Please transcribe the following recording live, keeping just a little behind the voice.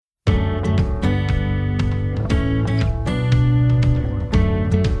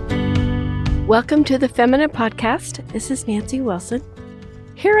Welcome to the Feminine Podcast. This is Nancy Wilson.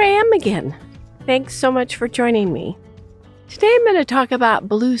 Here I am again. Thanks so much for joining me. Today I'm going to talk about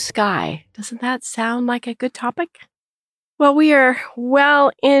blue sky. Doesn't that sound like a good topic? Well, we are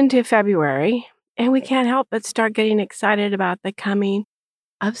well into February, and we can't help but start getting excited about the coming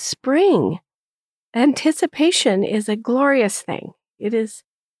of spring. Anticipation is a glorious thing. It is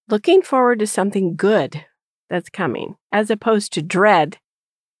looking forward to something good that's coming, as opposed to dread,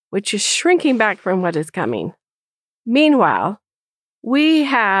 which is shrinking back from what is coming. Meanwhile, we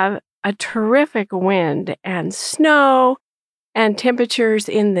have a terrific wind and snow and temperatures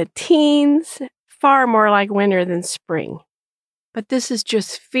in the teens, far more like winter than spring. But this is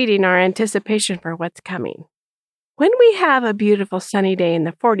just feeding our anticipation for what's coming. When we have a beautiful sunny day in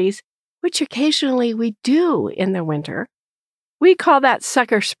the 40s, which occasionally we do in the winter, we call that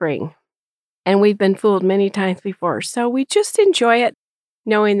sucker spring. And we've been fooled many times before, so we just enjoy it,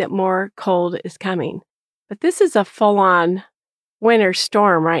 knowing that more cold is coming. But this is a full-on winter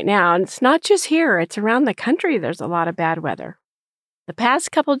storm right now, and it's not just here, it's around the country there's a lot of bad weather. The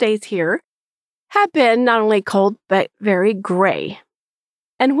past couple days here have been not only cold, but very gray.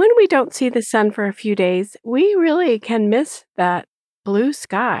 And when we don't see the sun for a few days, we really can miss that blue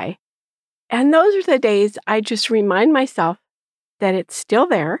sky. And those are the days I just remind myself that it's still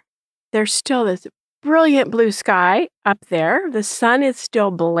there. There's still this brilliant blue sky up there. The sun is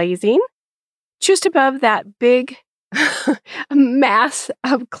still blazing just above that big mass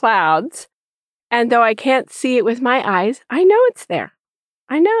of clouds. And though I can't see it with my eyes, I know it's there.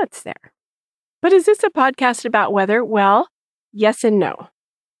 I know it's there. But is this a podcast about weather? Well, yes and no.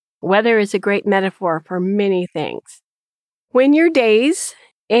 Weather is a great metaphor for many things. When your days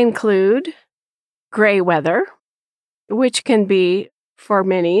include gray weather, which can be for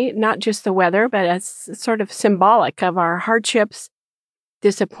many, not just the weather, but as sort of symbolic of our hardships,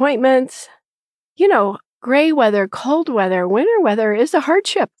 disappointments. You know, gray weather, cold weather, winter weather is a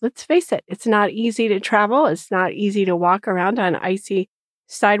hardship. Let's face it. It's not easy to travel. It's not easy to walk around on icy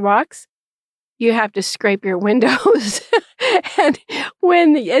sidewalks. You have to scrape your windows. And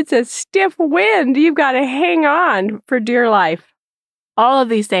when it's a stiff wind, you've got to hang on for dear life. All of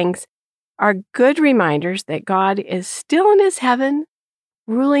these things are good reminders that God is still in his heaven,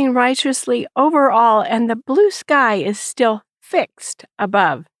 ruling righteously over all, and the blue sky is still fixed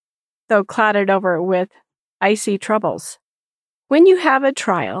above, though clouded over with icy troubles. When you have a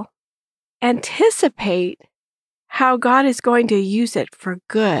trial, anticipate how God is going to use it for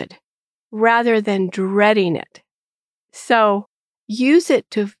good, rather than dreading it. So use it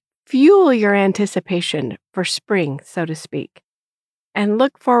to fuel your anticipation for spring, so to speak, and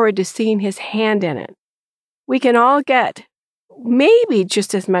look forward to seeing his hand in it. We can all get maybe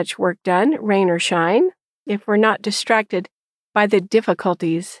just as much work done, rain or shine, if we're not distracted by the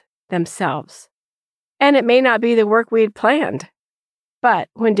difficulties themselves. And it may not be the work we had planned, but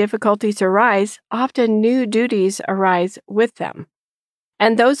when difficulties arise, often new duties arise with them.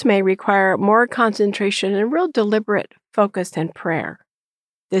 And those may require more concentration and real deliberate focus and prayer.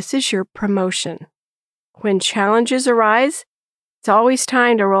 This is your promotion. When challenges arise, it's always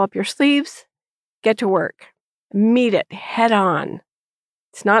time to roll up your sleeves, get to work. Meet it head on.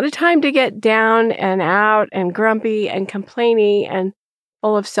 It's not a time to get down and out and grumpy and complaining and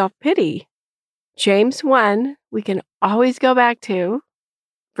full of self-pity. James 1, we can always go back to,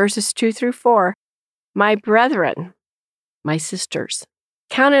 verses 2 through 4. My brethren, my sisters,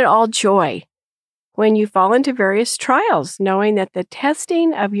 count it all joy when you fall into various trials, knowing that the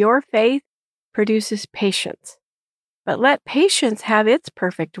testing of your faith produces patience. But let patience have its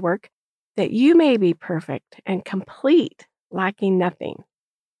perfect work, that you may be perfect and complete, lacking nothing.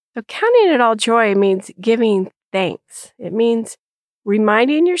 So counting it all joy means giving thanks. It means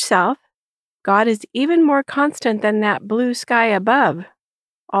reminding yourself God is even more constant than that blue sky above,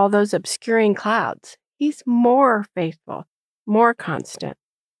 all those obscuring clouds. He's more faithful, more constant.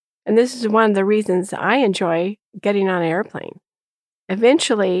 And this is one of the reasons I enjoy getting on an airplane.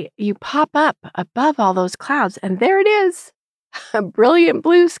 Eventually, you pop up above all those clouds, and there it is. A brilliant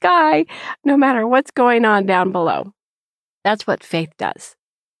blue sky, no matter what's going on down below. That's what faith does.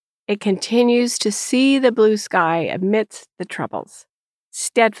 It continues to see the blue sky amidst the troubles,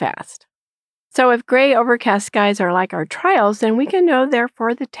 steadfast. So if gray overcast skies are like our trials, then we can know,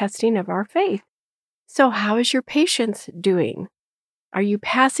 therefore, the testing of our faith. So how is your patience doing? Are you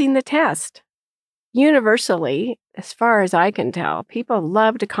passing the test? Universally, as far as I can tell, people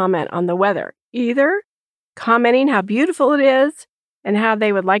love to comment on the weather, either commenting how beautiful it is and how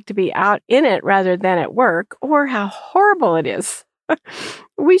they would like to be out in it rather than at work, or how horrible it is.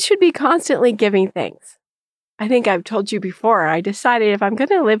 We should be constantly giving thanks. I think I've told you before, I decided if I'm going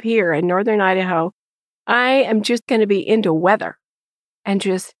to live here in northern Idaho, I am just going to be into weather and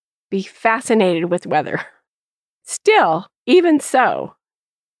just be fascinated with weather. Still, even so,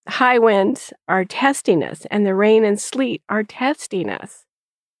 high winds are testing us, and the rain and sleet are testing us.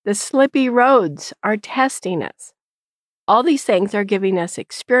 The slippy roads are testing us. All these things are giving us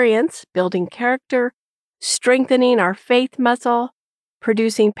experience, building character, strengthening our faith muscle,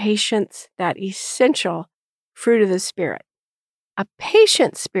 producing patience, that essential fruit of the Spirit. A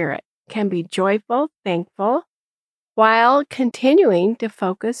patient spirit can be joyful, thankful, while continuing to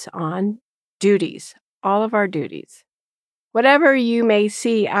focus on duties, all of our duties. Whatever you may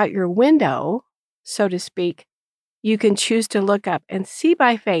see out your window, so to speak, you can choose to look up and see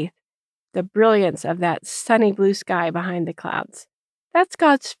by faith the brilliance of that sunny blue sky behind the clouds. That's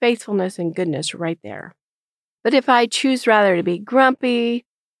God's faithfulness and goodness right there. But if I choose rather to be grumpy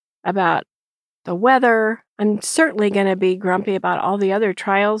about the weather, I'm certainly going to be grumpy about all the other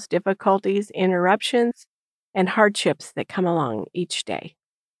trials, difficulties, interruptions, and hardships that come along each day.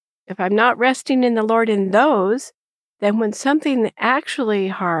 If I'm not resting in the Lord in those, then when something actually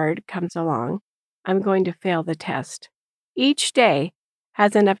hard comes along, I'm going to fail the test. Each day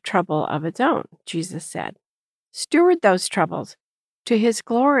has enough trouble of its own, Jesus said. Steward those troubles to His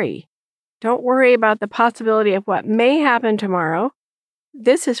glory. Don't worry about the possibility of what may happen tomorrow.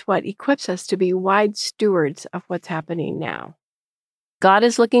 This is what equips us to be wise stewards of what's happening now. God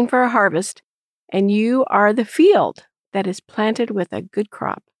is looking for a harvest, and you are the field that is planted with a good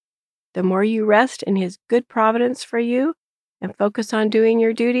crop. The more you rest in His good providence for you and focus on doing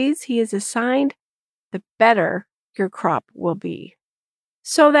your duties He has assigned, the better your crop will be.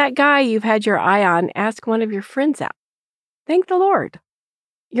 So that guy you've had your eye on, ask one of your friends out. Thank the Lord.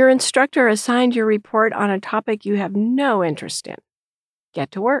 Your instructor assigned your report on a topic you have no interest in.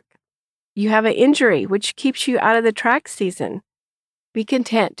 Get to work. You have an injury which keeps you out of the track season. Be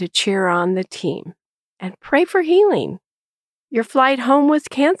content to cheer on the team and pray for healing. Your flight home was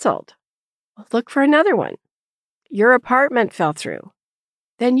canceled. Look for another one. Your apartment fell through.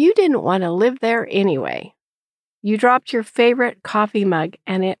 Then you didn't want to live there anyway. You dropped your favorite coffee mug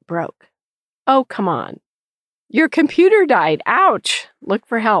and it broke. Oh, come on. Your computer died. Ouch. Look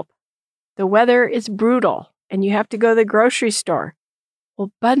for help. The weather is brutal and you have to go to the grocery store.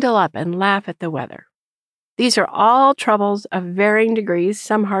 Well, bundle up and laugh at the weather. These are all troubles of varying degrees,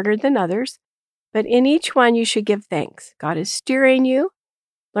 some harder than others, but in each one you should give thanks. God is steering you.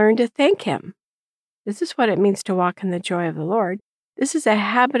 Learn to thank Him. This is what it means to walk in the joy of the Lord. This is a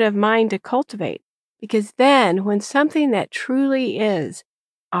habit of mind to cultivate, because then when something that truly is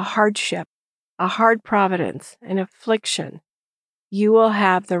a hardship, a hard providence, an affliction, you will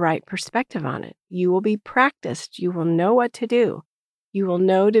have the right perspective on it. You will be practiced. You will know what to do. You will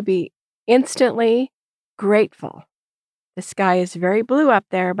know to be instantly grateful. The sky is very blue up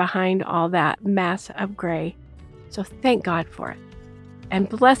there behind all that mass of gray. So thank God for it. And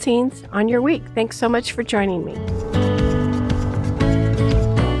blessings on your week. Thanks so much for joining me.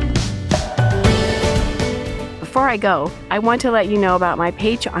 Before I go, I want to let you know about my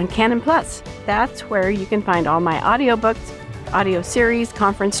page on Canon Plus. That's where you can find all my audiobooks, audio series,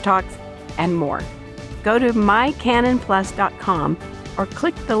 conference talks, and more. Go to mycanonplus.com or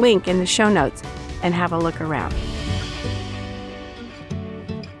click the link in the show notes and have a look around.